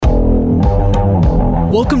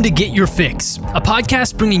Welcome to Get Your Fix, a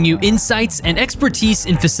podcast bringing you insights and expertise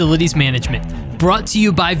in facilities management, brought to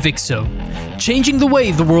you by Vixo, changing the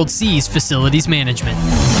way the world sees facilities management.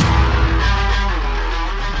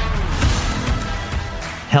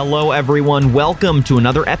 Hello, everyone. Welcome to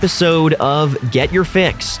another episode of Get Your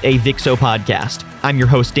Fix, a Vixo podcast. I'm your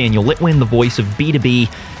host, Daniel Litwin, the voice of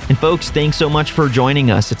B2B. And folks, thanks so much for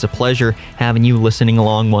joining us. It's a pleasure having you listening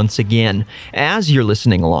along once again. As you're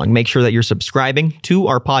listening along, make sure that you're subscribing to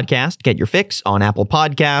our podcast, Get Your Fix, on Apple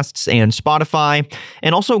Podcasts and Spotify,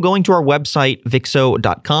 and also going to our website,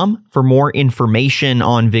 Vixo.com, for more information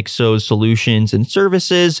on Vixo's solutions and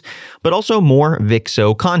services, but also more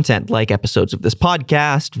Vixo content like episodes of this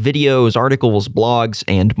podcast, videos, articles, blogs,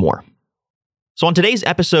 and more. So on today's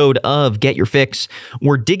episode of Get Your Fix,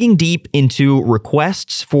 we're digging deep into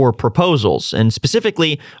requests for proposals and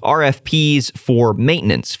specifically RFPs for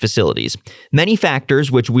maintenance facilities. Many factors,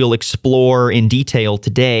 which we'll explore in detail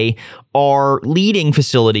today, are leading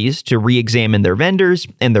facilities to re-examine their vendors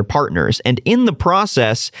and their partners. And in the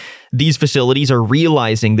process, these facilities are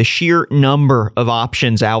realizing the sheer number of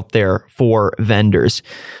options out there for vendors.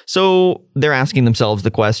 So they're asking themselves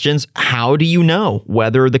the questions, how do you know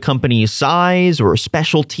whether the company's size or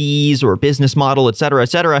specialties or business model, et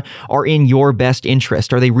cetera, are in your best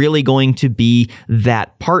interest? Are they really going to be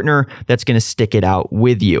that partner that's going to stick it out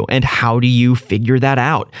with you? And how do you figure that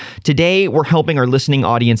out? Today, we're helping our listening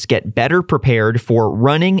audience get better prepared for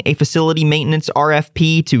running a facility maintenance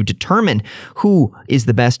RFP to determine who is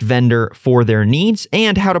the best vendor for their needs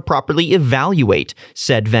and how to properly evaluate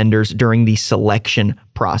said vendors during the selection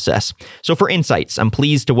process. So for insights, I'm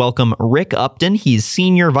pleased to welcome Rick Upton. He's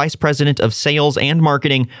Senior Vice President of Sales and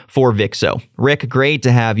Marketing for Vixo. Rick, great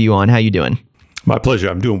to have you on. How you doing? My pleasure.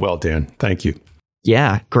 I'm doing well, Dan. Thank you.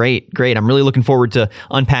 Yeah, great. I'm really looking forward to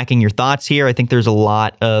unpacking your thoughts here. I think there's a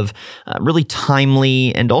lot of really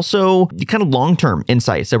timely and also kind of long-term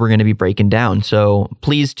insights that we're going to be breaking down. So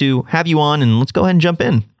pleased to have you on, and let's go ahead and jump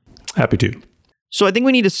in. Happy to. So I think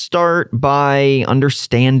we need to start by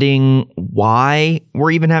understanding why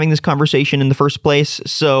we're even having this conversation in the first place.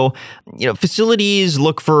 So, facilities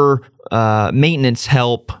look for maintenance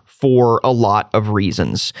help for a lot of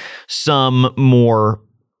reasons. Some more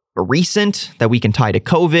recent that we can tie to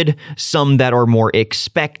COVID, some that are more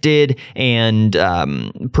expected and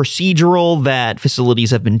procedural that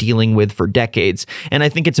facilities have been dealing with for decades. And I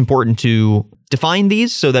think it's important to define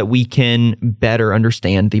these so that we can better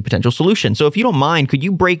understand the potential solution. So if you don't mind, could you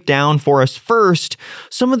break down for us first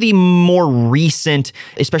some of the more recent,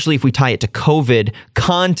 especially if we tie it to COVID,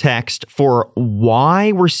 context for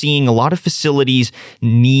why we're seeing a lot of facilities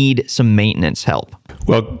need some maintenance help?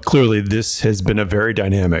 Well, clearly this has been a very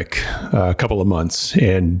dynamic couple of months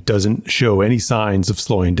and doesn't show any signs of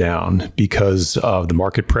slowing down because of the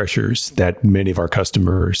market pressures that many of our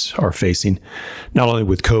customers are facing, not only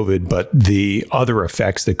with COVID, but the other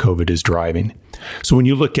effects that COVID is driving. So when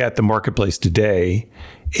you look at the marketplace today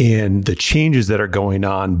and the changes that are going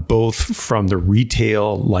on, both from the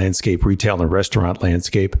retail and restaurant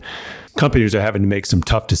landscape, companies are having to make some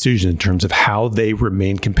tough decisions in terms of how they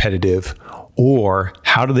remain competitive or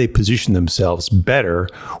how do they position themselves better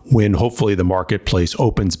when hopefully the marketplace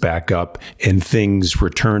opens back up and things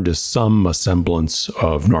return to some semblance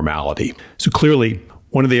of normality. So clearly,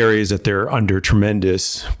 one of the areas that they're under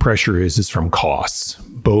tremendous pressure is from costs,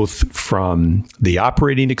 both from the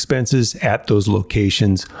operating expenses at those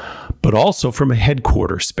locations, but also from a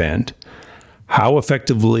headquarters spend. How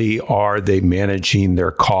effectively are they managing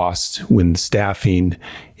their costs when staffing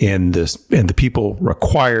and the people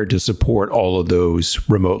required to support all of those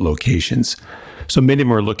remote locations? So many of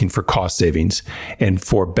them are looking for cost savings and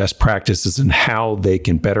for best practices and how they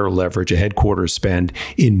can better leverage a headquarters spend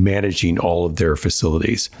in managing all of their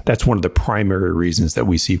facilities. That's one of the primary reasons that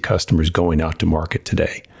we see customers going out to market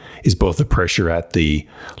today, is both the pressure at the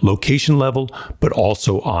location level, but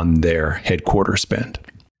also on their headquarters spend.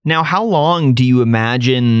 Now, how long do you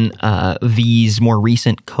imagine these more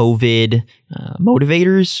recent COVID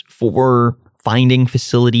motivators for finding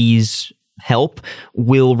facilities help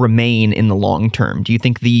will remain in the long term? Do you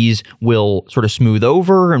think these will sort of smooth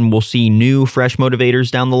over and we'll see new, fresh motivators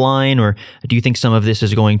down the line? Or do you think some of this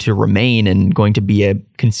is going to remain and going to be a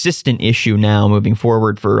consistent issue now moving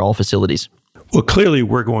forward for all facilities? Well, clearly,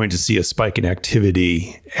 we're going to see a spike in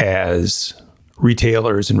activity as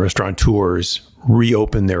retailers and restaurateurs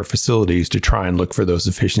reopen their facilities to try and look for those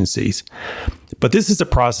efficiencies. But this is a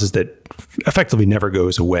process that effectively never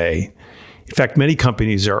goes away. In fact, many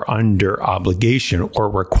companies are under obligation or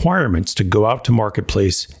requirements to go out to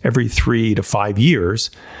marketplace every 3 to 5 years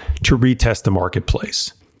to retest the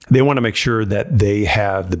marketplace. They want to make sure that they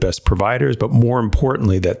have the best providers, but more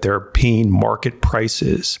importantly, that they're paying market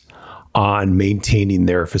prices on maintaining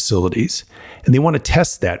their facilities. And they want to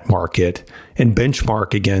test that market and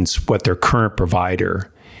benchmark against what their current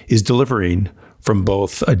provider is delivering from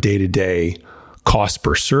both a day-to-day cost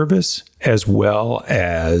per service as well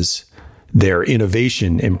as their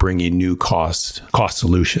innovation in bringing new cost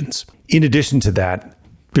solutions. In addition to that,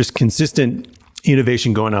 there's consistent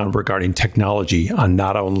innovation going on regarding technology on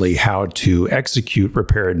not only how to execute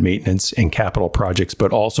repair and maintenance and capital projects,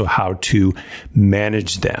 but also how to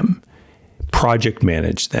manage them, project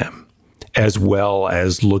manage them, as well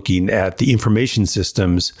as looking at the information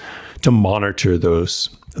systems to monitor those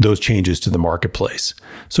changes to the marketplace.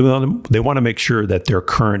 So they want to make sure that they're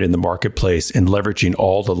current in the marketplace and leveraging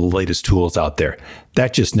all the latest tools out there.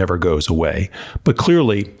 That just never goes away. But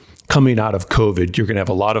clearly, coming out of COVID, you're going to have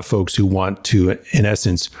a lot of folks who want to, in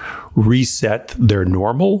essence, reset their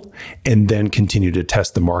normal and then continue to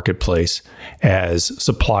test the marketplace as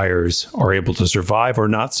suppliers are able to survive or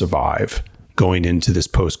not survive going into this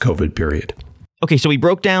post-COVID period. Okay, so we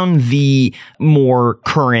broke down the more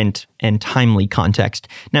current and timely context.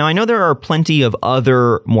 Now, I know there are plenty of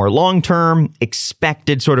other more long-term,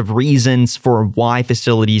 expected sort of reasons for why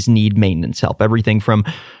facilities need maintenance help. Everything from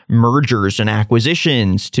mergers and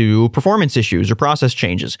acquisitions to performance issues or process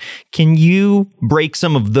changes. Can you break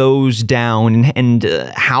some of those down and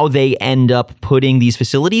how they end up putting these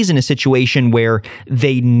facilities in a situation where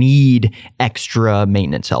they need extra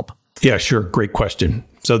maintenance help? Yeah, sure. Great question.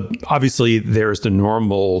 So obviously, there's the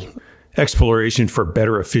normal exploration for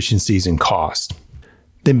better efficiencies and cost.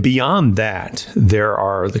 Then beyond that, there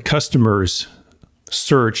are the customers'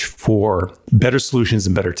 search for better solutions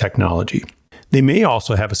and better technology. They may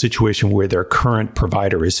also have a situation where their current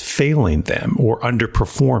provider is failing them or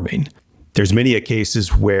underperforming. There's many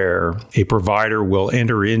cases where a provider will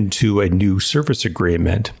enter into a new service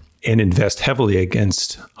agreement and invest heavily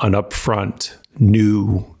against an upfront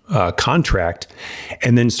new contract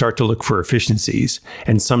and then start to look for efficiencies.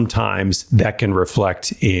 And sometimes that can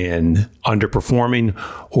reflect in underperforming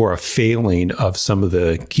or a failing of some of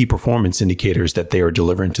the key performance indicators that they are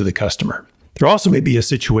delivering to the customer. There also may be a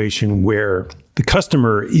situation where the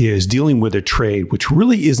customer is dealing with a trade which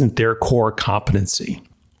really isn't their core competency,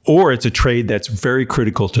 or it's a trade that's very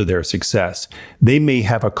critical to their success. They may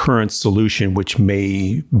have a current solution which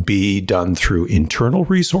may be done through internal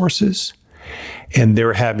resources, and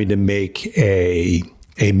they're having to make a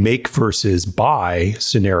make versus buy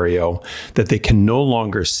scenario that they can no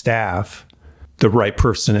longer staff the right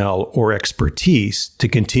personnel or expertise to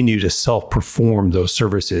continue to self-perform those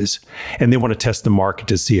services. And they want to test the market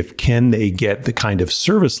to see if can they get the kind of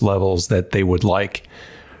service levels that they would like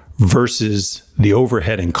versus the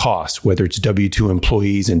overhead and costs, whether it's W-2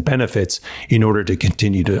 employees and benefits, in order to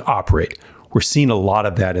continue to operate. We're seeing a lot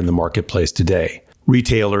of that in the marketplace today.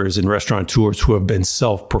 Retailers and restaurateurs who have been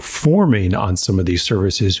self-performing on some of these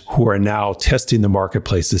services who are now testing the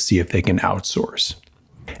marketplace to see if they can outsource.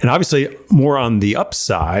 And obviously, more on the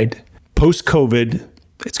upside, post-COVID,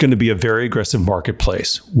 it's going to be a very aggressive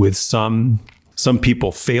marketplace with some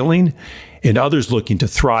people failing and others looking to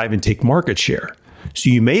thrive and take market share. So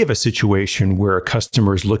you may have a situation where a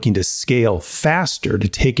customer is looking to scale faster to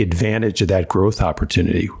take advantage of that growth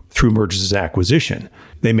opportunity through mergers and acquisition.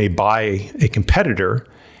 They may buy a competitor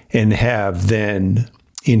and have then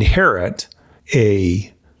inherit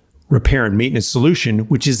a repair and maintenance solution,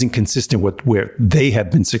 which isn't consistent with where they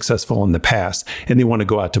have been successful in the past. And they want to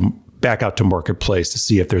go back out to marketplace to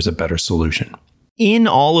see if there's a better solution. In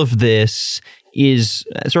all of this is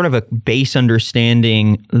sort of a base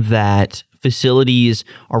understanding that facilities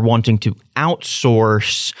are wanting to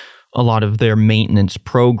outsource a lot of their maintenance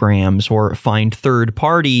programs or find third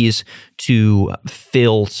parties to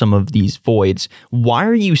fill some of these voids. Why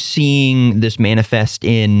are you seeing this manifest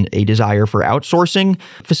in a desire for outsourcing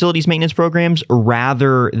facilities maintenance programs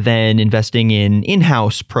rather than investing in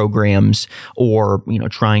in-house programs or,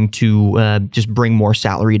 trying to just bring more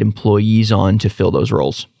salaried employees on to fill those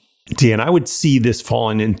roles? Dan, I would see this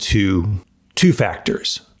falling into two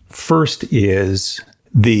factors. First is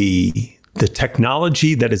the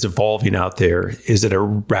technology that is evolving out there is at a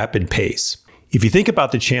rapid pace. If you think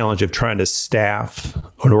about the challenge of trying to staff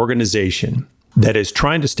an organization that is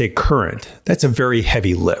trying to stay current, that's a very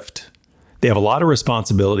heavy lift. They have a lot of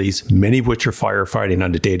responsibilities, many of which are firefighting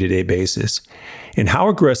on a day-to-day basis. And how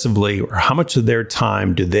aggressively or how much of their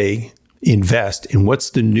time do they invest in what's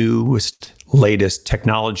the newest, latest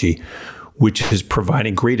technology, which is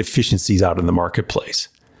providing great efficiencies out in the marketplace?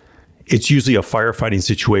 It's usually a firefighting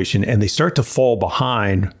situation, and they start to fall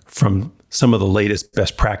behind from some of the latest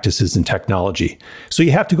best practices in technology. So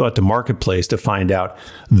you have to go out to marketplace to find out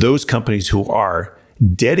those companies who are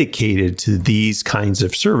dedicated to these kinds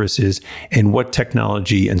of services and what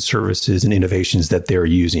technology and services and innovations that they're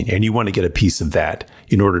using. And you want to get a piece of that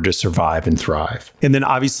in order to survive and thrive. And then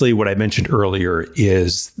obviously what I mentioned earlier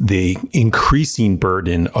is the increasing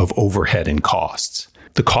burden of overhead and costs.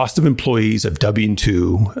 The cost of employees, of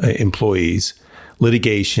W-2 employees,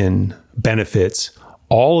 litigation, benefits,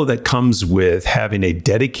 all of that comes with having a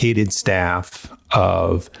dedicated staff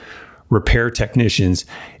of repair technicians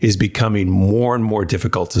is becoming more and more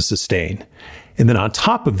difficult to sustain. And then on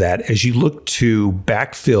top of that, as you look to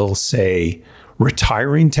backfill, say,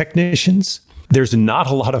 retiring technicians, there's not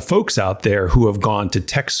a lot of folks out there who have gone to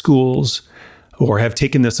tech schools or have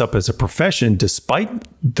taken this up as a profession despite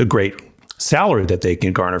the great salary that they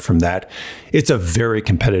can garner from that. It's a very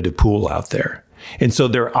competitive pool out there. And so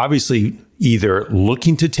they're obviously either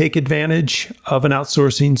looking to take advantage of an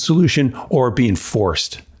outsourcing solution or being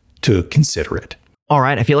forced to consider it. All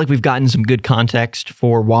right. I feel like we've gotten some good context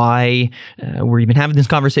for why we're even having this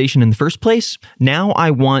conversation in the first place. Now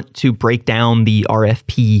I want to break down the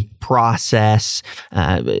RFP process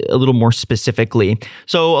a little more specifically.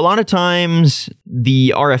 So a lot of times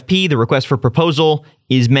the RFP, the request for proposal,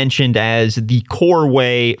 is mentioned as the core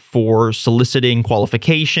way for soliciting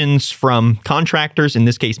qualifications from contractors, in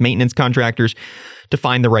this case, maintenance contractors, to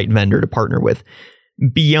find the right vendor to partner with.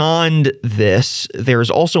 Beyond this, there's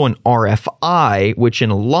also an RFI, which in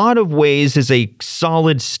a lot of ways is a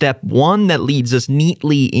solid step one that leads us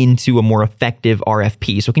neatly into a more effective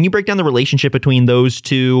RFP. So can you break down the relationship between those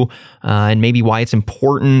two and maybe why it's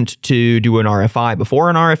important to do an RFI before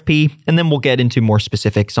an RFP? And then we'll get into more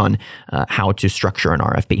specifics on how to structure an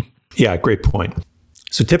RFP. Yeah, great point.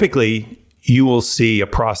 So typically, you will see a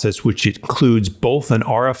process which includes both an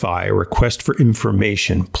RFI, a request for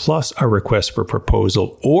information, plus a request for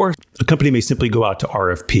proposal, or a company may simply go out to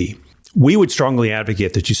RFP. We would strongly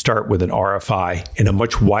advocate that you start with an RFI in a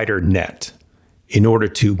much wider net in order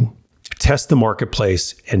to test the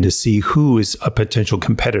marketplace and to see who is a potential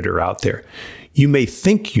competitor out there. You may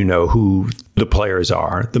think you know who the players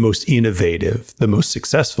are, the most innovative, the most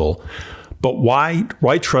successful, but why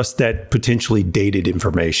trust that potentially dated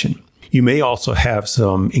information? You may also have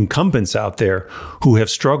some incumbents out there who have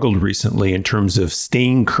struggled recently in terms of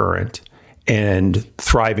staying current and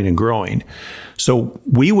thriving and growing. So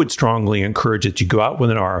we would strongly encourage that you go out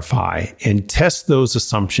with an RFI and test those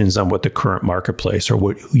assumptions on what the current marketplace or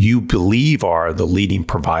what you believe are the leading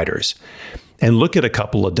providers. And look at a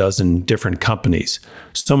couple of dozen different companies,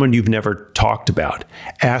 someone you've never talked about.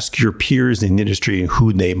 Ask your peers in the industry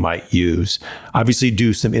who they might use. Obviously,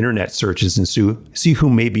 do some internet searches and see who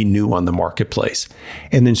may be new on the marketplace.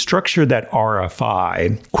 And then structure that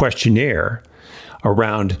RFI questionnaire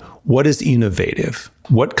around what is innovative,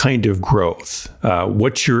 what kind of growth,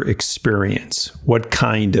 what's your experience, what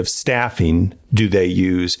kind of staffing do they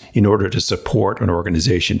use in order to support an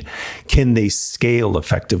organization? Can they scale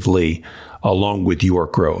effectively along with your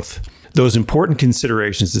growth? Those important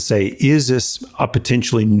considerations to say, is this a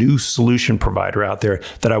potentially new solution provider out there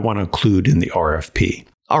that I want to include in the RFP?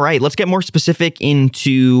 All right, let's get more specific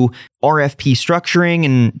into RFP structuring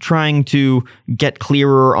and trying to get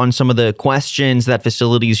clearer on some of the questions that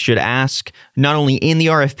facilities should ask, not only in the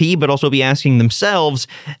RFP, but also be asking themselves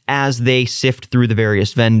as they sift through the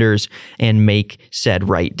various vendors and make said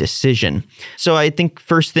right decision. So I think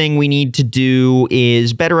first thing we need to do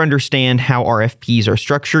is better understand how RFPs are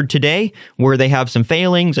structured today, where they have some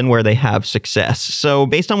failings and where they have success. So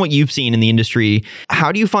based on what you've seen in the industry,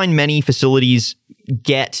 how do you find many facilities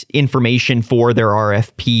get information for their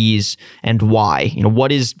RFPs and why? You know,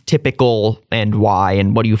 what is typical and why,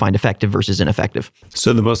 and what do you find effective versus ineffective?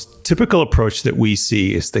 So the most typical approach that we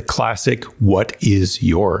see is the classic, what is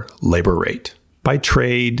your labor rate? By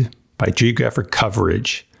trade, by geographic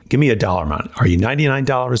coverage, give me a dollar amount. Are you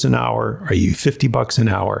 $99 an hour? Are you $50 an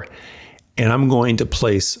hour? And I'm going to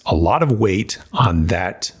place a lot of weight on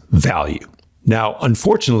that value. Now,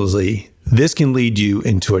 unfortunately, this can lead you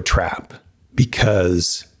into a trap,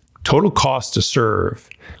 because total cost to serve,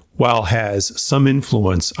 while has some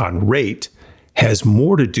influence on rate, has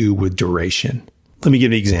more to do with duration. Let me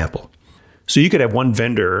give you an example. So you could have one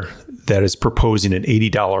vendor that is proposing an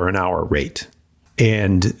 $80 an hour rate,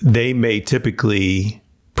 and they may typically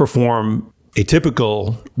perform a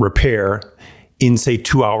typical repair in, say,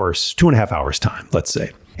 2 hours, 2.5 hours time, let's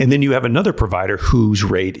say. And then you have another provider whose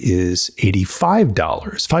rate is $85,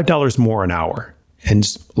 $5 more an hour. And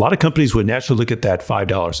a lot of companies would naturally look at that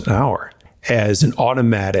 $5 an hour as an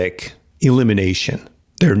automatic elimination.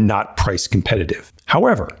 They're not price competitive.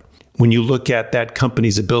 However, when you look at that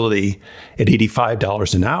company's ability at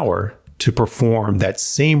 $85 an hour to perform that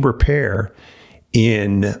same repair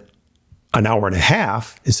in an hour and a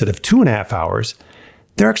half instead of 2.5 hours,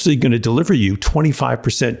 they're actually going to deliver you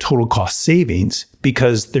 25% total cost savings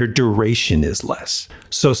because their duration is less.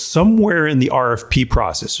 So somewhere in the RFP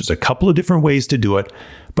process, there's a couple of different ways to do it,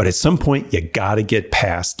 but at some point you got to get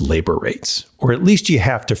past labor rates, or at least you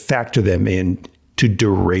have to factor them in to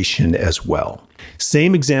duration as well.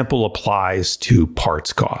 Same example applies to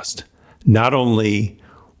parts cost. Not only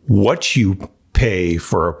what you pay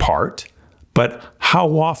for a part, but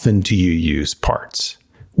how often do you use parts?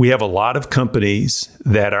 We have a lot of companies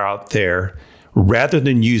that are out there, rather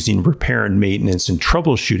than using repair and maintenance and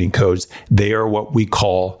troubleshooting codes, they are what we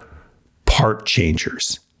call part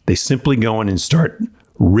changers. They simply go in and start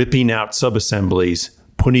ripping out subassemblies,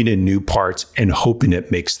 putting in new parts, and hoping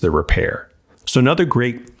it makes the repair. So another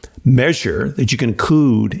great measure that you can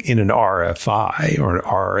include in an RFI or an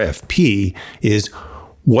RFP is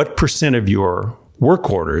what percent of your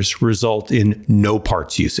work orders result in no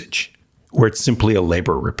parts usage, where it's simply a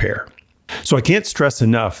labor repair. So I can't stress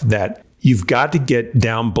enough that you've got to get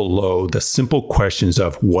down below the simple questions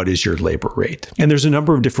of what is your labor rate? And there's a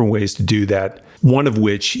number of different ways to do that, one of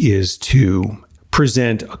which is to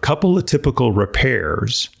present a couple of typical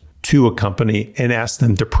repairs to a company and ask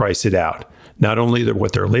them to price it out. Not only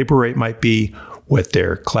what their labor rate might be, what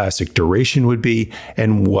their classic duration would be,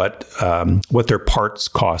 and what their parts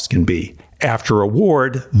cost can be. After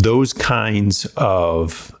award, those kinds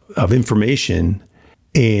of information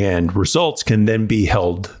and results can then be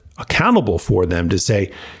held accountable for them to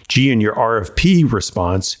say, gee, in your RFP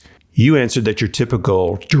response, you answered that your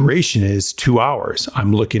typical duration is 2 hours.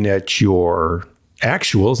 I'm looking at your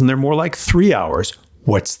actuals and they're more like 3 hours.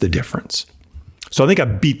 What's the difference? So I think I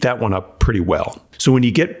beat that one up pretty well. So when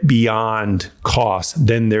you get beyond cost,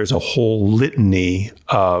 then there's a whole litany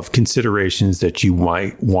of considerations that you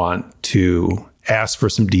might want to ask for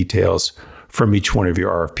some details from each one of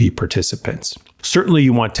your RFP participants. Certainly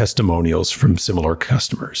you want testimonials from similar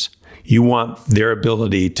customers. You want their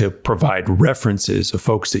ability to provide references of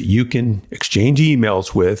folks that you can exchange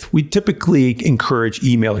emails with. We typically encourage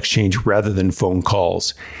email exchange rather than phone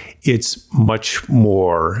calls. It's much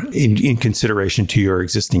more in consideration to your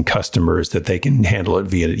existing customers that they can handle it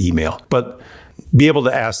via email. But be able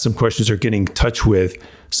to ask some questions or get in touch with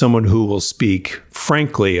someone who will speak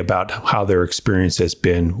frankly about how their experience has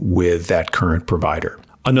been with that current provider.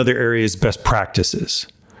 Another area is best practices.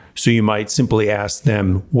 So you might simply ask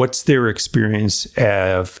them, what's their experience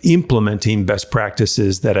of implementing best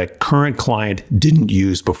practices that a current client didn't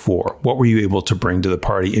use before? What were you able to bring to the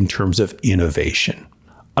party in terms of innovation?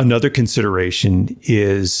 Another consideration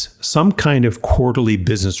is some kind of quarterly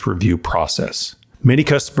business review process. Many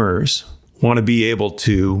customers want to be able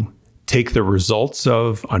to take the results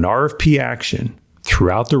of an RFP action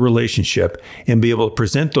throughout the relationship and be able to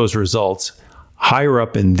present those results higher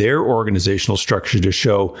up in their organizational structure to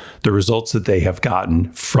show the results that they have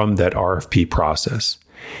gotten from that RFP process.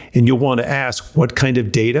 And you'll want to ask what kind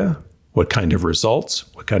of data, what kind of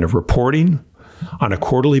results, what kind of reporting on a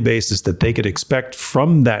quarterly basis that they could expect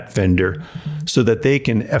from that vendor so that they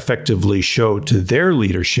can effectively show to their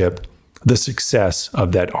leadership the success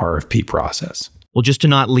of that RFP process. Well, just to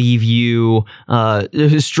not leave you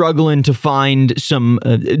struggling to find some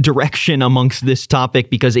direction amongst this topic,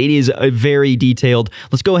 because it is very detailed,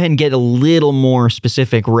 let's go ahead and get a little more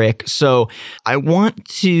specific, Rick. So I want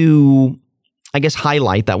to,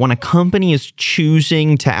 highlight that when a company is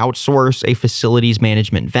choosing to outsource a facilities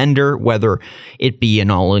management vendor, whether it be an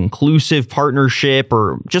all-inclusive partnership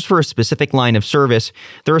or just for a specific line of service,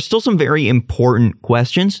 there are still some very important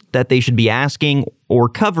questions that they should be asking or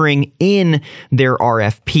covering in their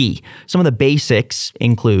RFP. Some of the basics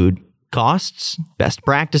include costs, best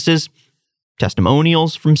practices,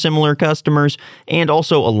 testimonials from similar customers, and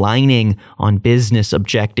also aligning on business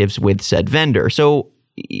objectives with said vendor. So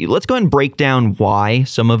let's go ahead and break down why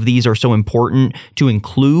some of these are so important to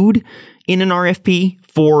include in an RFP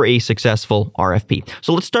for a successful RFP.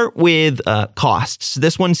 So let's start with costs.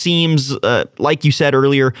 This one seems, like you said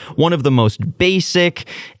earlier, one of the most basic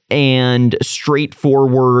and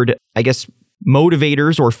straightforward,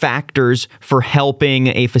 motivators or factors for helping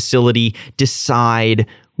a facility decide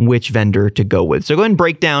which vendor to go with. So go ahead and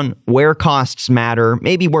break down where costs matter,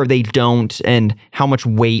 maybe where they don't, and how much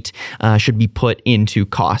weight should be put into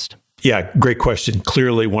cost. Yeah, great question.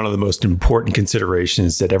 Clearly one of the most important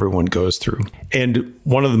considerations that everyone goes through. And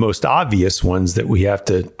one of the most obvious ones that we have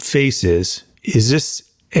to face is this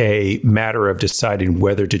a matter of deciding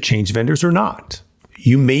whether to change vendors or not?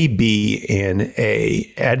 you may be in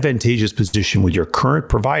a advantageous position with your current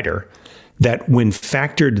provider that when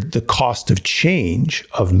factored the cost of change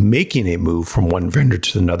of making a move from one vendor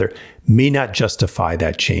to another may not justify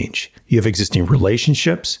that change. You have existing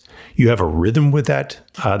relationships. You have a rhythm with that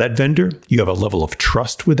vendor. You have a level of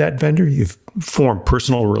trust with that vendor. You've formed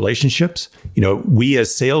personal relationships. We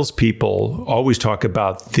as salespeople always talk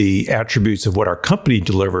about the attributes of what our company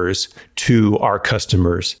delivers to our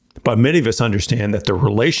customers. But many of us understand that the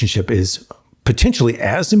relationship is potentially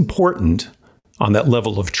as important on that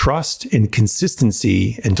level of trust and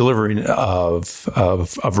consistency and delivering of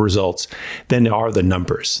results than are the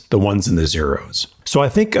numbers, the ones and the zeros. So I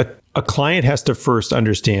think a client has to first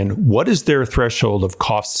understand what is their threshold of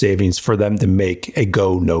cost savings for them to make a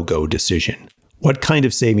go, no-go decision. What kind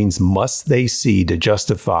of savings must they see to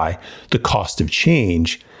justify the cost of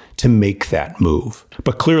change to make that move?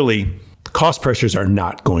 But clearly, cost pressures are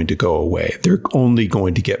not going to go away. They're only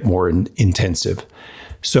going to get more intensive.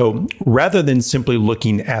 So rather than simply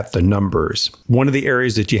looking at the numbers, one of the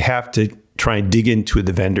areas that you have to try and dig into with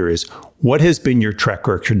the vendor is what has been your track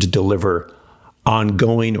record to deliver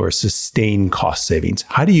ongoing or sustained cost savings?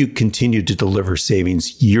 How do you continue to deliver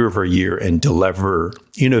savings year over year and deliver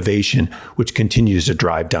innovation, which continues to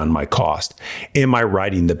drive down my cost? Am I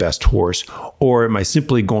riding the best horse, or am I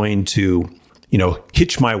simply going to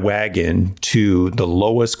hitch my wagon to the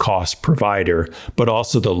lowest cost provider, but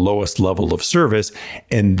also the lowest level of service?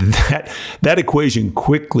 And that equation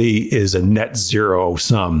quickly is a net zero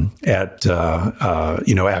sum at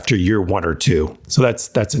after year one or two. So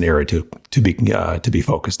that's an area to be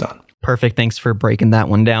focused on. Perfect. Thanks for breaking that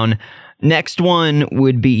one down. Next one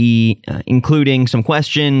would be including some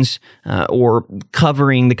questions or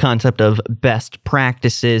covering the concept of best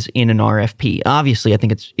practices in an RFP. Obviously, I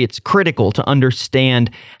think it's critical to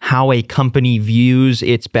understand how a company views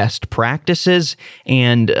its best practices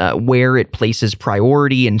and where it places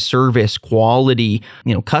priority in service quality,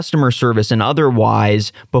 customer service and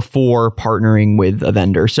otherwise before partnering with a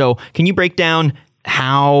vendor. So can you break down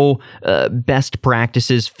how best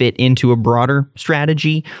practices fit into a broader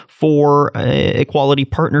strategy for a quality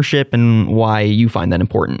partnership and why you find that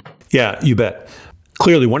important? Yeah, you bet.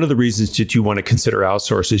 Clearly, one of the reasons that you want to consider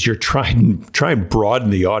outsource is you're trying and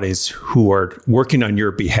broaden the audience who are working on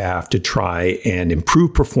your behalf to try and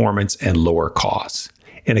improve performance and lower costs.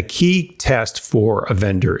 And a key test for a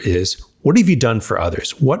vendor is, what have you done for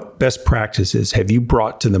others? What best practices have you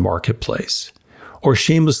brought to the marketplace or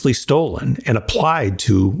shamelessly stolen and applied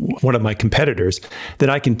to one of my competitors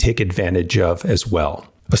that I can take advantage of as well?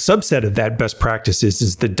 A subset of that best practices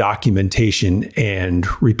is the documentation and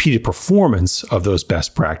repeated performance of those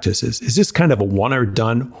best practices. Is this kind of a one or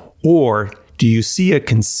done, or do you see a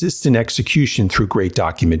consistent execution through great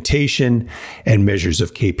documentation and measures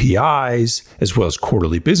of KPIs, as well as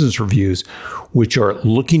quarterly business reviews, which are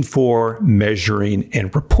looking for, measuring,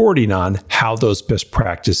 and reporting on how those best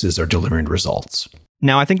practices are delivering results?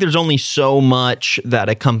 Now, I think there's only so much that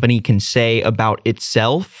a company can say about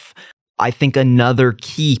itself. I think another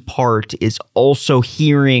key part is also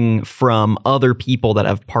hearing from other people that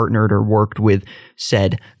have partnered or worked with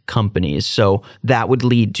said companies. So that would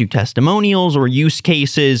lead to testimonials or use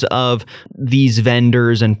cases of these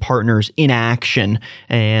vendors and partners in action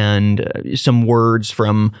and some words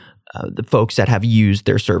from the folks that have used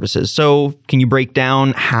their services. So can you break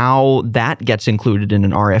down how that gets included in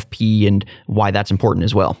an RFP and why that's important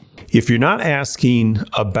as well? If you're not asking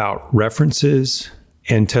about references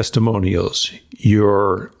and testimonials,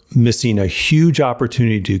 you're missing a huge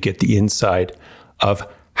opportunity to get the insight of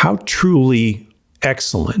how truly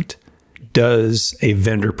excellent does a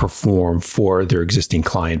vendor perform for their existing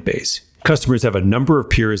client base. Customers have a number of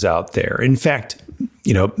peers out there. In fact,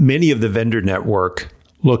 many of the vendor network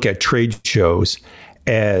look at trade shows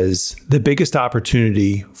as the biggest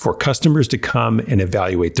opportunity for customers to come and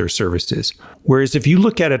evaluate their services. Whereas if you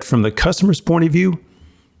look at it from the customer's point of view,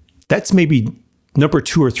 that's maybe number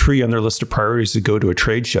 2 or 3 on their list of priorities to go to a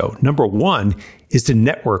trade show. Number 1 is to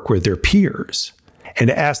network with their peers and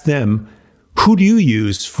to ask them, who do you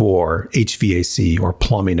use for HVAC or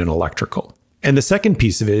plumbing and electrical? And the second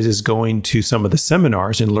piece of it is going to some of the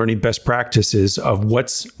seminars and learning best practices of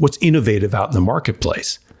what's innovative out in the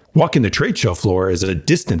marketplace. Walking the trade show floor is a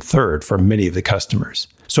distant third for many of the customers.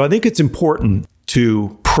 So I think it's important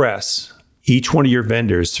to press each one of your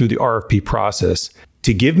vendors through the RFP process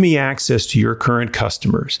to give me access to your current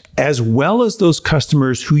customers, as well as those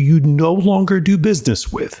customers who you no longer do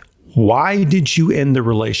business with. Why did you end the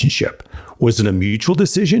relationship? Was it a mutual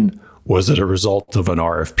decision? Was it a result of an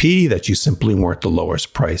RFP that you simply weren't the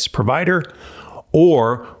lowest price provider?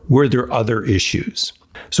 Or were there other issues?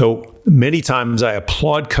 So many times I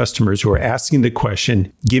applaud customers who are asking the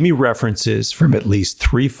question, give me references from at least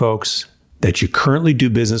 3 folks that you currently do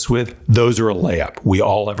business with. Those are a layup. We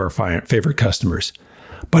all have our favorite customers.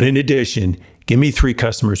 But in addition, give me 3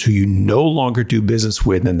 customers who you no longer do business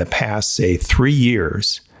with in the past, say, 3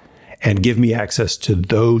 years, and give me access to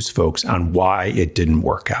those folks on why it didn't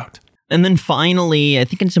work out. And then finally, I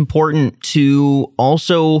think it's important to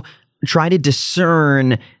also try to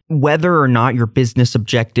discern whether or not your business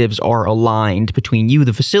objectives are aligned between you,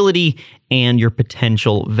 the facility, and your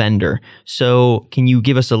potential vendor. So can you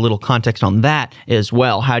give us a little context on that as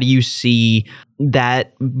well? How do you see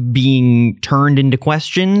that being turned into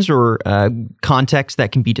questions or context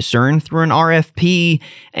that can be discerned through an RFP?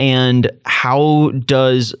 And how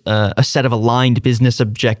does a set of aligned business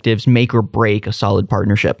objectives make or break a solid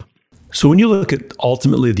partnership? So when you look at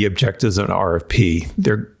ultimately the objectives of an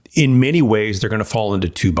RFP, in many ways, they're going to fall into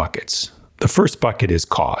 2 buckets. The first bucket is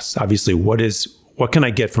cost. Obviously, what can I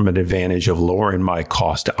get from an advantage of lowering my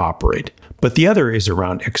cost to operate? But the other is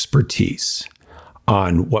around expertise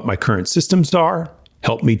on what my current systems are,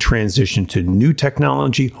 help me transition to new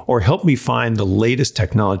technology, or help me find the latest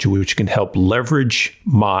technology which can help leverage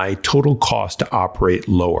my total cost to operate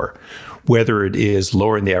lower, whether it is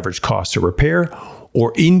lowering the average cost of repair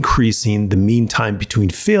or increasing the mean time between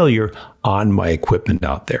failure on my equipment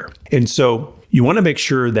out there. And so you want to make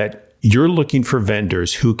sure that you're looking for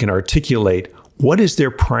vendors who can articulate what is their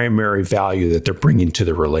primary value that they're bringing to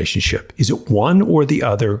the relationship. Is it one or the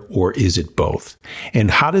other, or is it both? And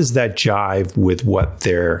how does that jive with what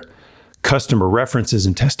their customer references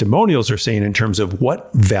and testimonials are saying in terms of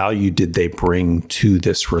what value did they bring to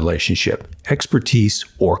this relationship, expertise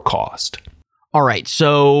or cost? All right,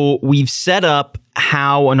 so we've set up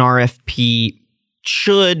how an RFP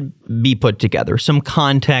should be put together, some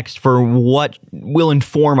context for what will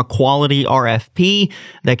inform a quality RFP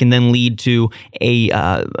that can then lead to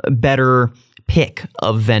a better pick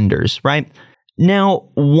of vendors, right? Now,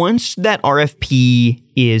 once that RFP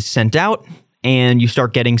is sent out and you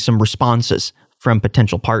start getting some responses from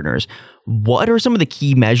potential partners, what are some of the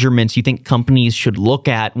key measurements you think companies should look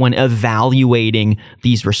at when evaluating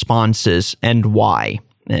these responses, and why?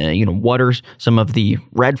 What are some of the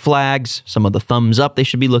red flags, some of the thumbs up they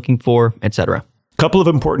should be looking for, etc.? A couple of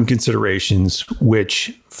important considerations,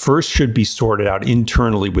 which first should be sorted out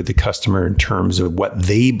internally with the customer in terms of what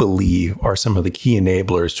they believe are some of the key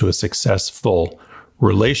enablers to a successful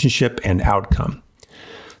relationship and outcome.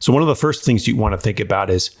 So one of the first things you want to think about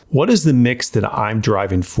is, what is the mix that I'm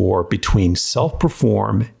driving for between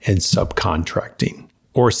self-perform and subcontracting?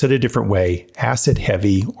 Or said a different way, asset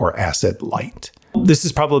heavy or asset light? This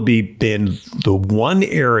has probably been the one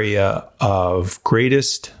area of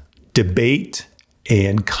greatest debate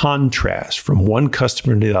and contrast from one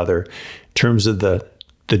customer to the other in terms of the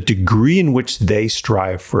degree in which they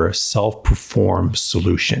strive for a self-perform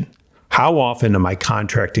solution. How often am I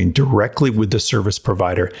contracting directly with the service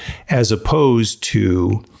provider as opposed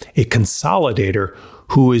to a consolidator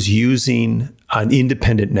who is using an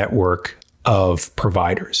independent network of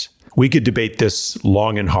providers? We could debate this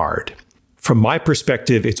long and hard. From my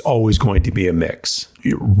perspective, it's always going to be a mix.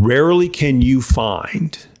 Rarely can you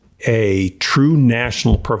find a true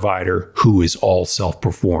national provider who is all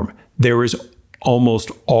self-perform. There is almost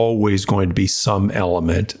always going to be some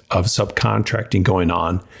element of subcontracting going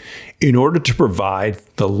on in order to provide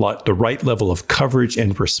the right level of coverage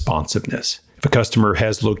and responsiveness. If a customer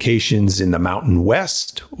has locations in the Mountain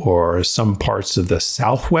West or some parts of the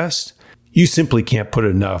Southwest, you simply can't put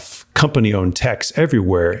enough company-owned techs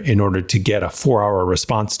everywhere in order to get a 4-hour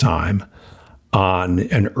response time on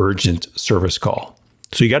an urgent service call.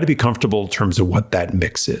 So you got to be comfortable in terms of what that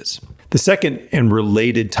mix is. The second and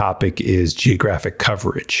related topic is geographic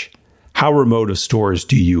coverage. How remote of stores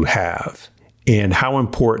do you have? And how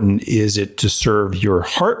important is it to serve your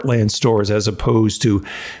heartland stores as opposed to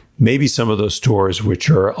maybe some of those stores which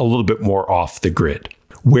are a little bit more off the grid?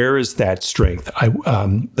 Where is that strength?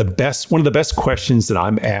 One of the best questions that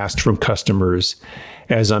I'm asked from customers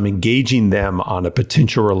as I'm engaging them on a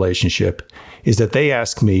potential relationship is that they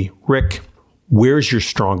ask me, Rick, where's your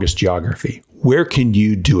strongest geography? Where can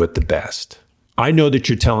you do it the best? I know that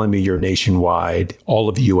you're telling me you're nationwide, all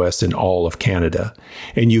of the US and all of Canada,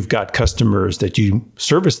 and you've got customers that you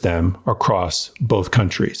service them across both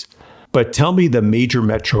countries. But tell me the major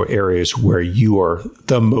metro areas where you are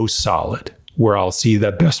the most solid, where I'll see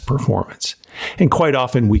the best performance. And quite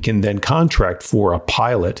often we can then contract for a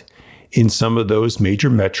pilot in some of those major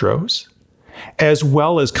metros, as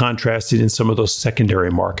well as contrasted in some of those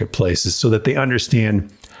secondary marketplaces so that they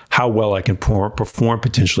understand how well I can perform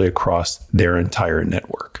potentially across their entire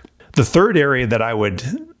network. The third area that I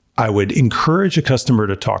would encourage a customer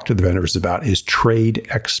to talk to the vendors about is trade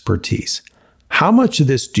expertise. How much of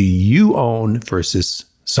this do you own versus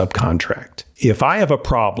subcontract? If I have a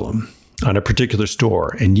problem on a particular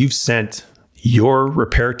store and you've sent your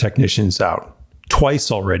repair technicians out twice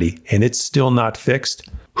already and it's still not fixed,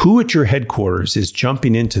 who at your headquarters is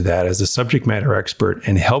jumping into that as a subject matter expert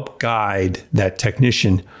and help guide that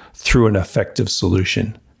technician through an effective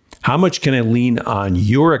solution? How much can I lean on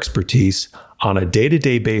your expertise on a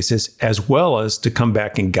day-to-day basis, as well as to come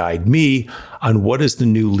back and guide me on what is the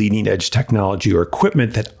new leading edge technology or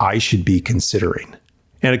equipment that I should be considering?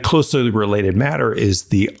 And a closely related matter is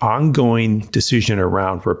the ongoing decision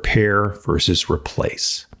around repair versus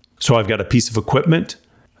replace. So I've got a piece of equipment.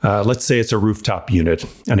 Let's say it's a rooftop unit,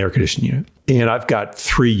 an air conditioning unit, and I've got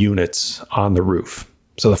 3 units on the roof.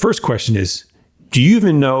 So the first question is, do you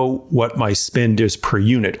even know what my spend is per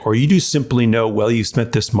unit? Or you do simply know, well, you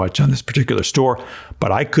spent this much on this particular store,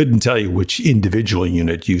 but I couldn't tell you which individual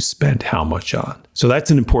unit you spent how much on. So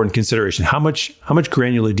that's an important consideration. How much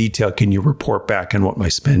granular detail can you report back on what my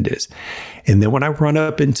spend is? And then when I run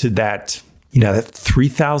up into that, that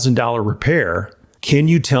 $3,000 repair, can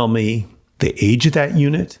you tell me the age of that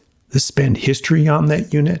unit, the spend history on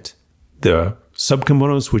that unit, the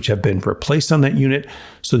subcomponents which have been replaced on that unit,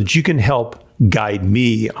 so that you can help guide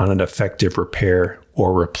me on an effective repair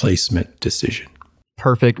or replacement decision?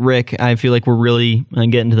 Perfect, Rick. I feel like we're really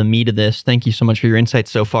getting to the meat of this. Thank you so much for your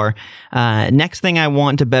insights so far. Next thing I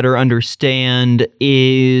want to better understand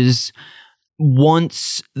is,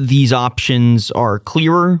 once these options are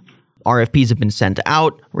clearer, RFPs have been sent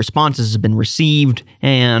out, responses have been received,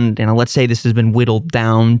 and let's say this has been whittled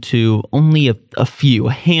down to only a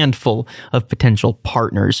handful of potential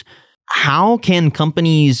partners. How can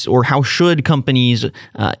companies, or how should companies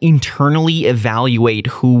internally evaluate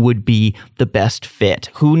who would be the best fit?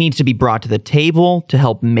 Who needs to be brought to the table to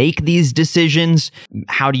help make these decisions?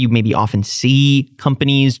 How do you maybe often see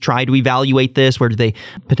companies try to evaluate this? Where do they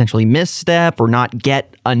potentially misstep or not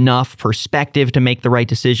get enough perspective to make the right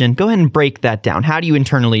decision? Go ahead and break that down. How do you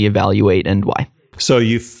internally evaluate, and why? So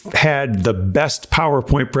you've had the best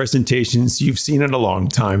PowerPoint presentations you've seen in a long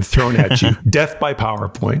time thrown at you. Death by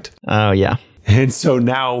PowerPoint. Oh, yeah. And so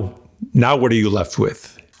now what are you left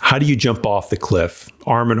with? How do you jump off the cliff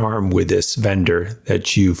arm in arm with this vendor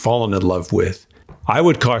that you've fallen in love with? I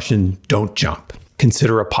would caution, don't jump.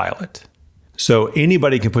 Consider a pilot. So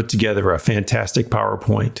anybody can put together a fantastic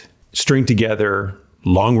PowerPoint, string together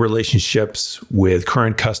long relationships with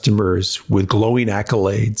current customers with glowing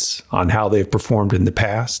accolades on how they've performed in the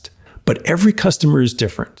past. But every customer is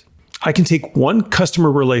different. I can take one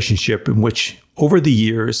customer relationship in which over the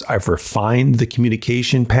years I've refined the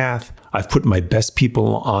communication path. I've put my best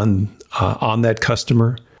people on that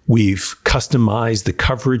customer. We've customized the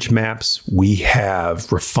coverage maps. We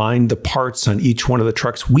have refined the parts on each one of the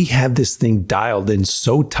trucks. We have this thing dialed in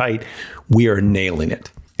so tight, we are nailing it.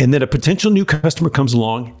 And then a potential new customer comes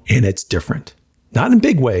along and it's different. Not in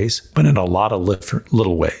big ways, but in a lot of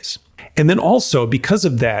little ways. And then also, because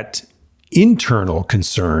of that internal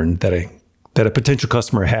concern that a potential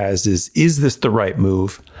customer has is this the right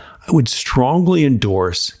move? I would strongly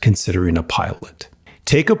endorse considering a pilot.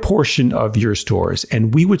 Take a portion of your stores,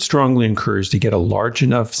 and we would strongly encourage to get a large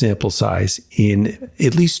enough sample size in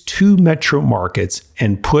at least 2 metro markets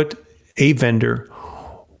and put a vendor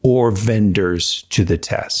or vendors to the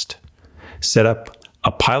test. Set up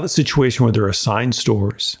a pilot situation where there are assigned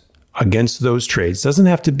stores against those trades. Doesn't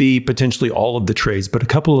have to be potentially all of the trades, but a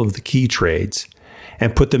couple of the key trades,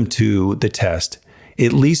 and put them to the test,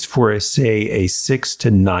 at least for a 6 to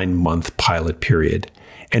 9 month pilot period,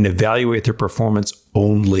 and evaluate their performance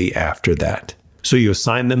only after that. So you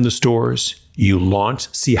assign them the stores, you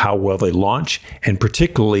launch, see how well they launch, and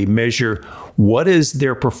particularly measure what is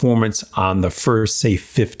their performance on the first, say,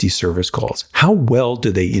 50 service calls. How well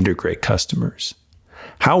do they integrate customers?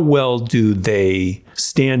 How well do they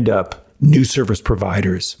stand up new service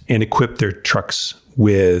providers and equip their trucks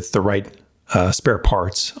with the right spare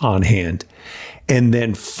parts on hand? And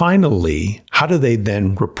then finally, how do they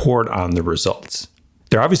then report on the results?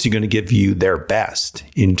 They're obviously going to give you their best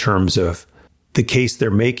in terms of the case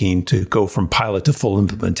they're making to go from pilot to full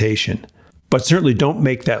implementation. But certainly don't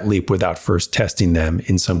make that leap without first testing them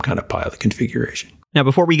in some kind of pilot configuration. Now,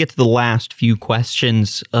 before we get to the last few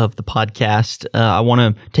questions of the podcast, I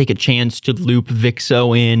want to take a chance to loop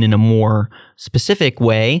Vixo in a more specific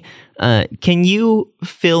way. Can you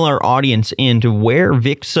fill our audience into where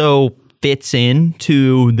Vixo fits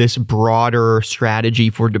into this broader strategy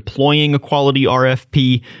for deploying a quality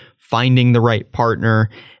RFP, finding the right partner,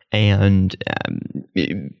 and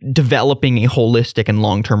developing a holistic and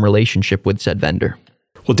long-term relationship with said vendor?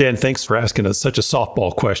 Well, Dan, thanks for asking us such a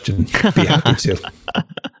softball question. Be happy to.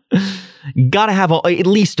 Got to have at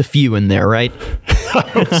least a few in there, right?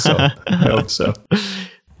 I hope so.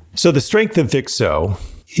 So the strength of Vixo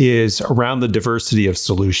is around the diversity of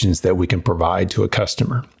solutions that we can provide to a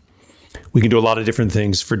customer. We can do a lot of different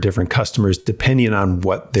things for different customers depending on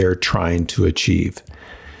what they're trying to achieve.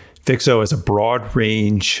 Vixo has a broad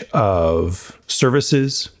range of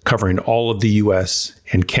services covering all of the US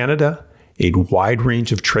and Canada, a wide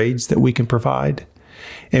range of trades that we can provide.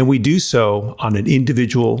 And we do so on an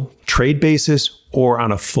individual trade basis or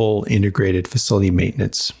on a full integrated facility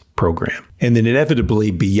maintenance program. And then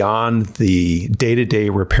inevitably beyond the day-to-day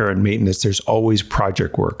repair and maintenance, there's always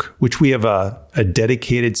project work, which we have a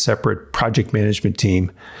dedicated separate project management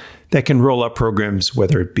team that can roll out programs,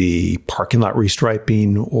 whether it be parking lot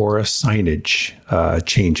restriping or a signage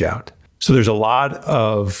change out. So there's a lot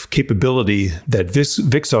of capability that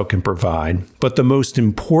Vixo can provide, but the most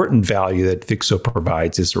important value that Vixo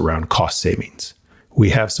provides is around cost savings.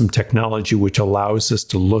 We have some technology which allows us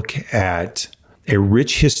to look at a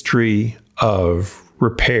rich history of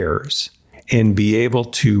repairs and be able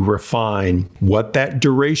to refine what that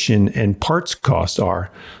duration and parts costs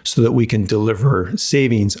are so that we can deliver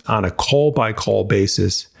savings on a call-by-call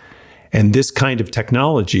basis. And this kind of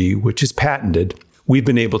technology, which is patented, we've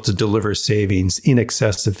been able to deliver savings in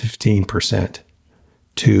excess of 15%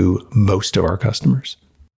 to most of our customers.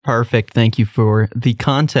 Perfect. Thank you for the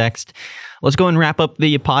context. Let's go and wrap up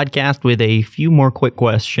the podcast with a few more quick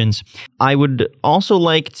questions. I would also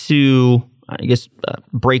like to,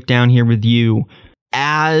 break down here with you,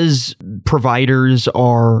 as providers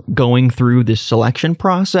are going through this selection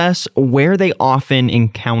process, where they often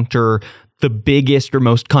encounter the biggest or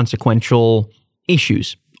most consequential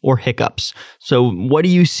issues or hiccups. So what do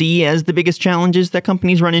you see as the biggest challenges that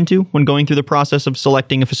companies run into when going through the process of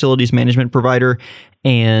selecting a facilities management provider,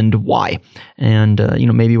 and why? And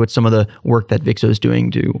maybe what some of the work that Vixo is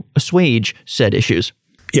doing to assuage said issues.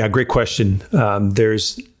 Yeah, great question.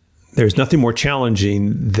 There's nothing more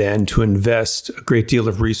challenging than to invest a great deal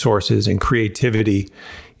of resources and creativity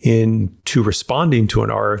into responding to an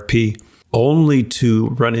RFP only to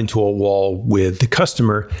run into a wall with the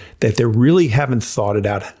customer that they really haven't thought it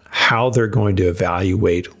out how they're going to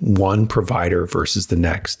evaluate one provider versus the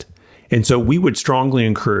next. And so we would strongly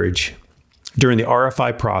encourage during the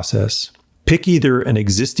RFI process, pick either an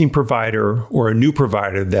existing provider or a new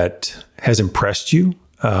provider that has impressed you,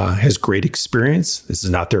 has great experience. This is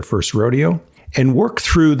not their first rodeo. And work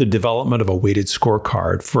through the development of a weighted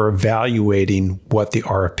scorecard for evaluating what the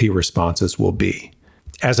RFP responses will be.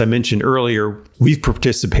 As I mentioned earlier, we've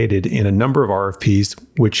participated in a number of RFPs,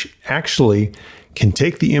 which actually can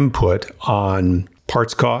take the input on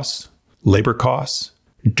parts costs, labor costs,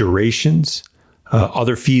 durations,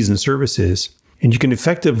 other fees and services, and you can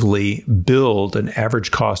effectively build an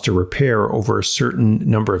average cost of repair over a certain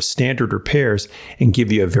number of standard repairs and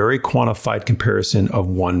give you a very quantified comparison of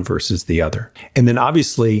one versus the other. And then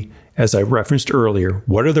obviously, as I referenced earlier,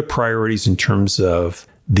 what are the priorities in terms of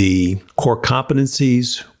the core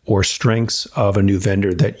competencies or strengths of a new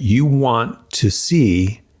vendor that you want to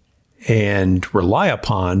see and rely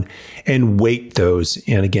upon, and weight those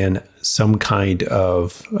in, again, some kind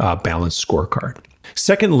of balanced scorecard.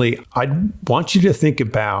 Secondly, I want you to think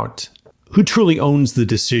about who truly owns the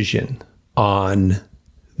decision on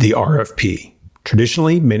the RFP.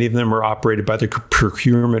 Traditionally, many of them are operated by the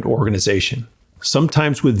procurement organization,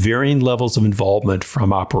 sometimes with varying levels of involvement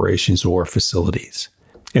from operations or facilities.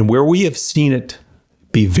 And where we have seen it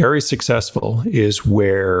be very successful is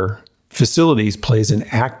where facilities plays an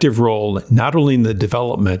active role, not only in the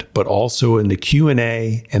development, but also in the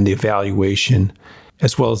Q&A and the evaluation,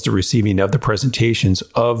 as well as the receiving of the presentations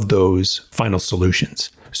of those final solutions,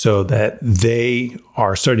 so that they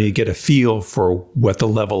are starting to get a feel for what the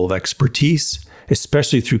level of expertise,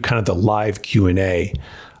 especially through kind of the live Q&A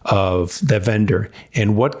of the vendor,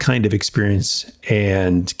 and what kind of experience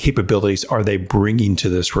and capabilities are they bringing to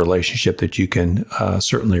this relationship that you can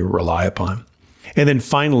certainly rely upon. And then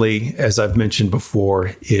finally, as I've mentioned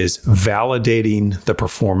before, is validating the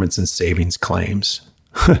performance and savings claims.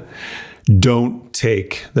 Don't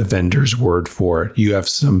take the vendor's word for it. You have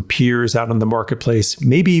some peers out in the marketplace,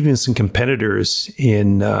 maybe even some competitors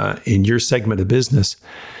in your segment of business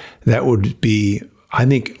that would be, I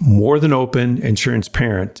think, more than open and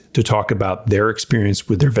transparent to talk about their experience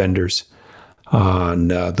with their vendors on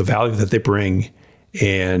the value that they bring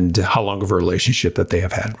and how long of a relationship that they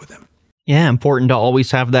have had with them. Yeah, important to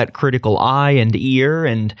always have that critical eye and ear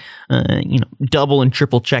and, double and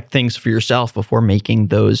triple check things for yourself before making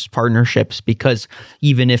those partnerships, because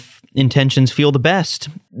even if intentions feel the best,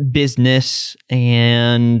 business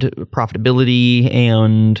and profitability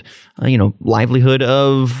and, livelihood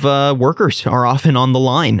of workers are often on the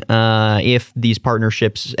line if these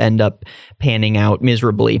partnerships end up panning out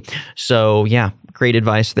miserably. So yeah, great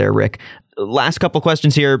advice there, Rick. Last couple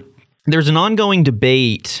questions here. There's an ongoing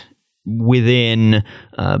debate within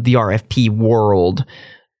the RFP world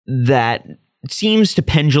that seems to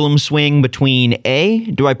pendulum swing between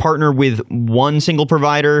do I partner with one single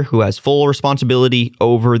provider who has full responsibility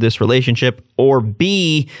over this relationship, or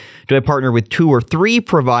B, do I partner with 2 or 3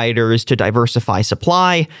 providers to diversify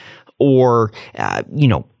supply, or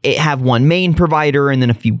have one main provider and then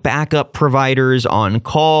a few backup providers on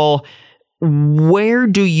call? Where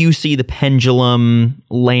do you see the pendulum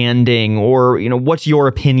landing, or what's your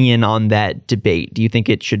opinion on that debate? Do you think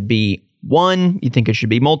it should be one? You think it should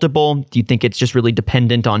be multiple? Do you think it's just really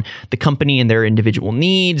dependent on the company and their individual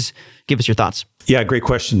needs? Give us your thoughts. Yeah, great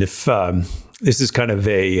question. If this is kind of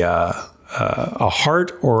a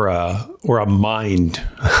heart or a mind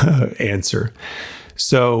answer.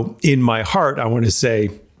 So in my heart, I want to say,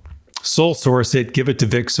 sole source it, give it to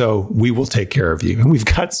Vixo, we will take care of you. And we've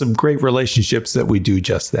got some great relationships that we do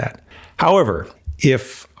just that. However,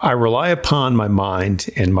 if I rely upon my mind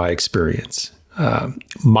and my experience,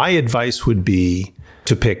 my advice would be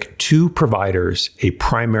to pick 2 providers, a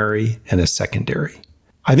primary and a secondary.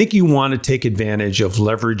 I think you want to take advantage of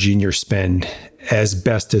leveraging your spend as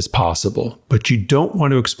best as possible, but you don't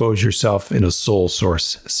want to expose yourself in a sole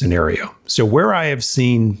source scenario. So where I have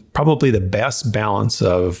seen probably the best balance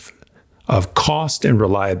of cost and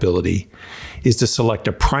reliability is to select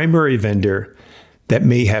a primary vendor that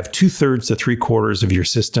may have 2/3 to 3/4 of your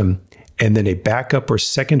system, and then a backup or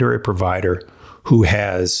secondary provider who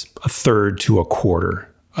has 1/3 to 1/4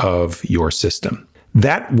 of your system.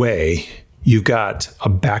 That way, you've got a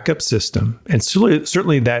backup system, and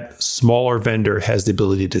certainly that smaller vendor has the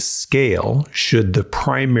ability to scale should the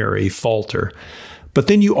primary falter. But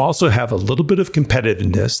then you also have a little bit of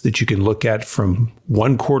competitiveness that you can look at from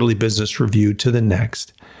one quarterly business review to the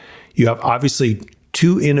next. You have obviously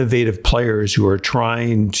 2 innovative players who are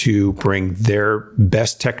trying to bring their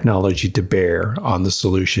best technology to bear on the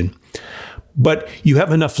solution. But you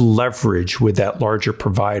have enough leverage with that larger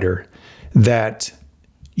provider that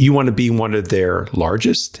you want to be one of their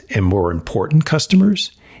largest and more important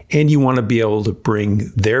customers. And you want to be able to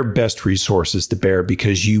bring their best resources to bear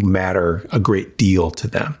because you matter a great deal to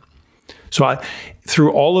them. So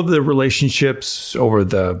through all of the relationships over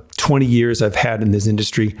the 20 years I've had in this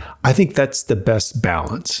industry, I think that's the best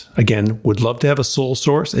balance. Again, would love to have a sole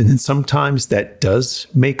source, and then sometimes that does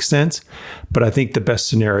make sense. But I think the best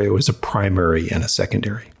scenario is a primary and a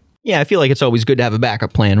secondary. Yeah, I feel like it's always good to have a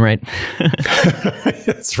backup plan, right?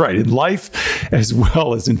 That's right. In life as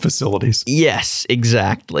well as in facilities. Yes,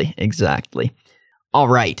 exactly. All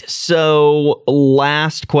right. So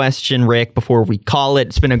last question, Rick, before we call it.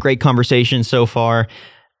 It's been a great conversation so far.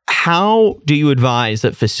 How do you advise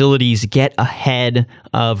that facilities get ahead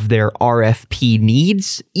of their RFP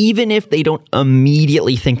needs, even if they don't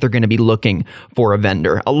immediately think they're going to be looking for a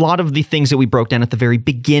vendor? A lot of the things that we broke down at the very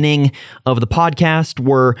beginning of the podcast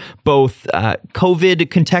were both COVID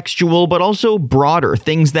contextual, but also broader.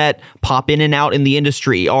 Things that pop in and out in the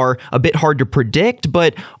industry are a bit hard to predict,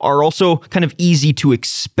 but are also kind of easy to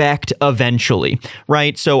expect eventually,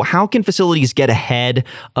 right? So how can facilities get ahead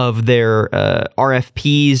of their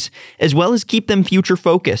RFPs, as well as keep them future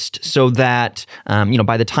focused so that,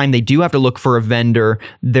 by the time they do have to look for a vendor,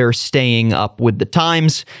 they're staying up with the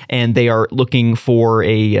times and they are looking for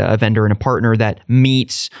a vendor and a partner that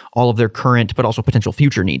meets all of their current, but also potential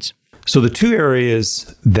future needs? So the 2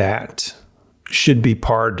 areas that should be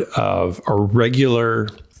part of a regular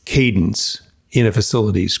cadence in a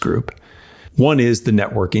facilities group. One is the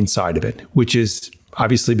networking side of it, which is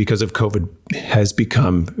obviously because of COVID has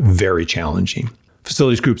become very challenging.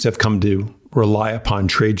 Facilities groups have come to rely upon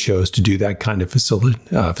trade shows to do that kind of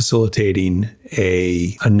facilitating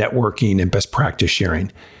a networking and best practice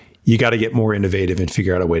sharing. You got to get more innovative and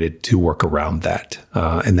figure out a way to work around that.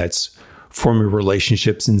 And that's forming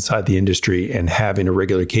relationships inside the industry and having a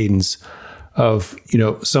regular cadence of,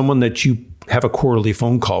 someone that you have a quarterly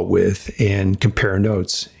phone call with and compare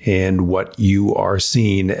notes and what you are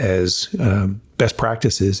seeing as best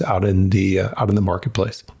practices out in the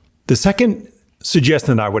marketplace. The second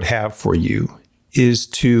suggestion I would have for you is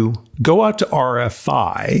to go out to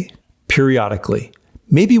RFI periodically,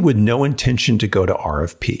 maybe with no intention to go to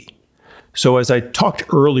RFP. So as I talked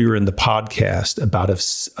earlier in the podcast about a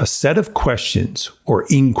set of questions or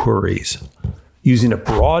inquiries using a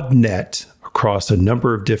broad net across a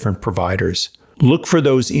number of different providers, look for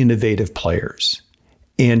those innovative players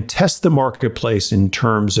and test the marketplace in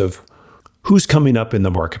terms of who's coming up in the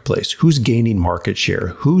marketplace, who's gaining market share,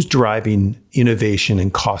 who's driving innovation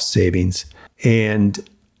and cost savings, and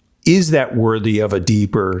is that worthy of a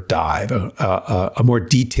deeper dive, a more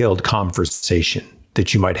detailed conversation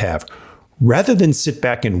that you might have, rather than sit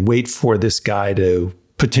back and wait for this guy to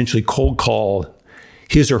potentially cold call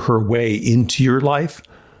his or her way into your life.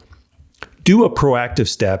 Do a proactive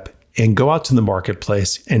step and go out to the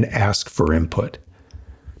marketplace and ask for input.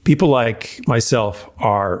 People like myself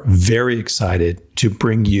are very excited to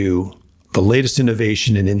bring you the latest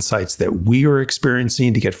innovation and insights that we are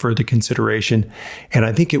experiencing to get further consideration. And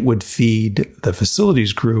I think it would feed the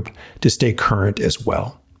facilities group to stay current as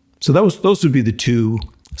well. So those would be the two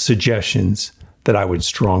suggestions that I would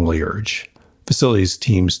strongly urge facilities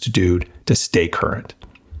teams to do to stay current.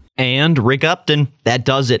 And Rick Upton, that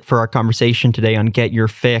does it for our conversation today on Get Your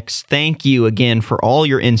Fix. Thank you again for all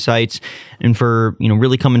your insights and for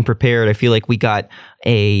really coming prepared. I feel like we got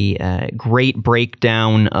a great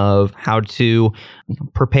breakdown of how to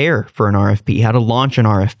prepare for an RFP, how to launch an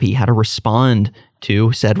RFP, how to respond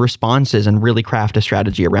to said responses and really craft a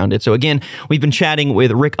strategy around it. So again, we've been chatting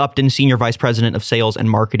with Rick Upton, Senior Vice President of Sales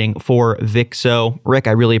and Marketing for Vixo. Rick,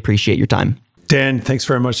 I really appreciate your time. Dan, thanks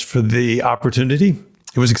very much for the opportunity.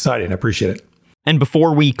 It was exciting. I appreciate it. And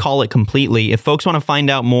before we call it completely, if folks want to find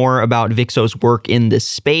out more about Vixo's work in this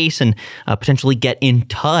space and potentially get in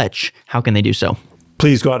touch, how can they do so?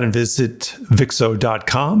 Please go out and visit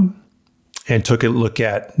Vixo.com and take a look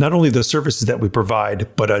at not only the services that we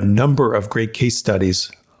provide, but a number of great case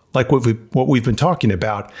studies like what we've been talking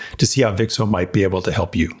about to see how Vixo might be able to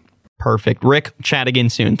help you. Perfect. Rick, chat again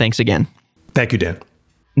soon. Thanks again. Thank you, Dan.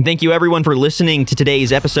 And thank you everyone for listening to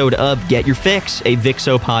today's episode of Get Your Fix, a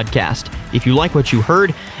Vixo podcast. If you like what you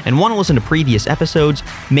heard and want to listen to previous episodes,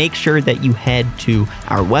 make sure that you head to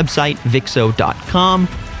our website, Vixo.com,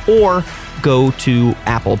 or go to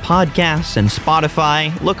Apple Podcasts and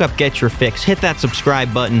Spotify, look up Get Your Fix, hit that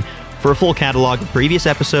subscribe button for a full catalog of previous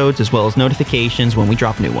episodes as well as notifications when we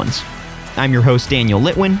drop new ones. I'm your host, Daniel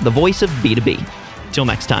Litwin, the voice of B2B. Till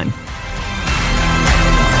next time.